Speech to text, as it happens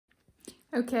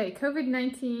Okay,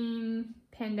 COVID-19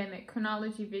 pandemic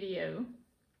chronology video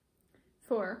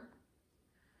for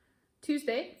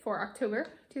Tuesday, for October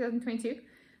 2022.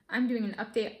 I'm doing an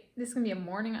update. This is going to be a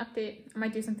morning update. I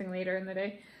might do something later in the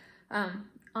day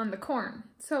on the corn.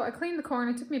 So I cleaned the corn.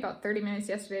 It took me about 30 minutes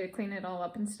yesterday to clean it all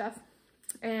up and stuff.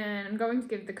 And I'm going to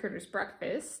give the critters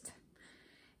breakfast.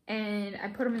 And I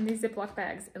put them in these Ziploc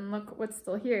bags. And look what's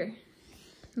still here.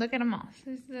 Look at them all.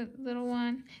 This is the little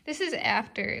one. This is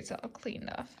after it's all cleaned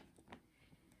off.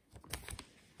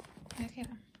 Look at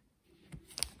them.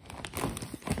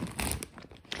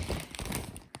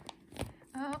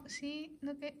 Oh, see?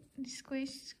 Look at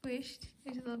squished, squished.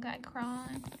 There's a little guy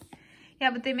crawling.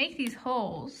 Yeah, but they make these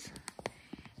holes.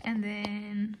 And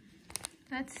then,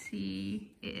 let's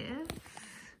see if...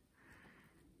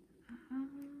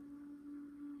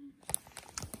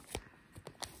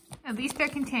 at least they're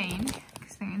contained.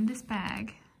 They're in this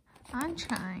bag. I'm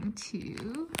trying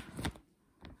to...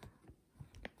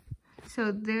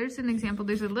 So there's an example.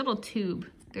 There's a little tube.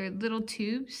 There are little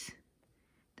tubes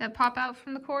that pop out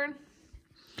from the corn.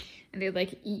 And they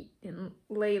like eat and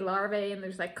lay larvae, and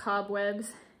there's like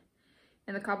cobwebs.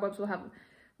 And the cobwebs will have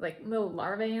like little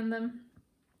larvae in them.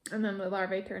 And then the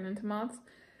larvae turn into moths.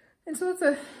 And so it's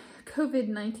a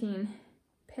COVID-19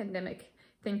 pandemic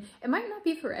thing. It might not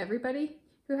be for everybody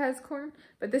who has corn,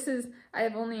 but this is, I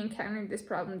have only encountered this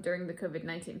problem during the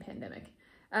COVID-19 pandemic.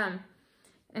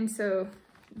 And so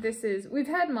this is, we've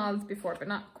had moths before, but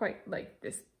not quite like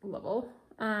this level.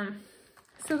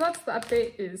 So that's the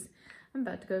update. Is I'm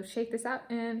about to go shake this out,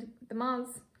 and the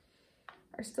moths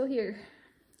are still here,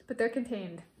 but they're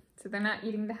contained. So they're not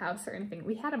eating the house or anything.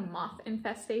 We had a moth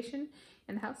infestation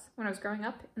in the house when I was growing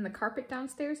up, in the carpet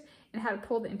downstairs, and had to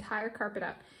pull the entire carpet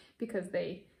out because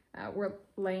they were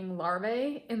laying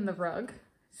larvae in the rug.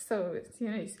 So it's,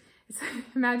 you know, it's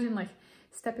imagine like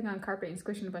stepping on carpet and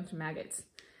squishing a bunch of maggots,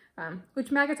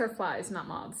 which maggots are flies, not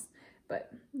moths, but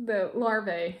the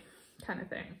larvae kind of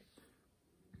thing.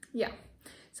 Yeah,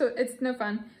 so it's no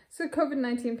fun. So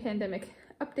COVID-19 pandemic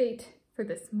update for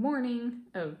this morning,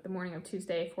 the morning of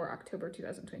Tuesday for October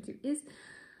 2022 is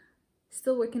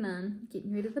still working on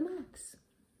getting rid of the moths.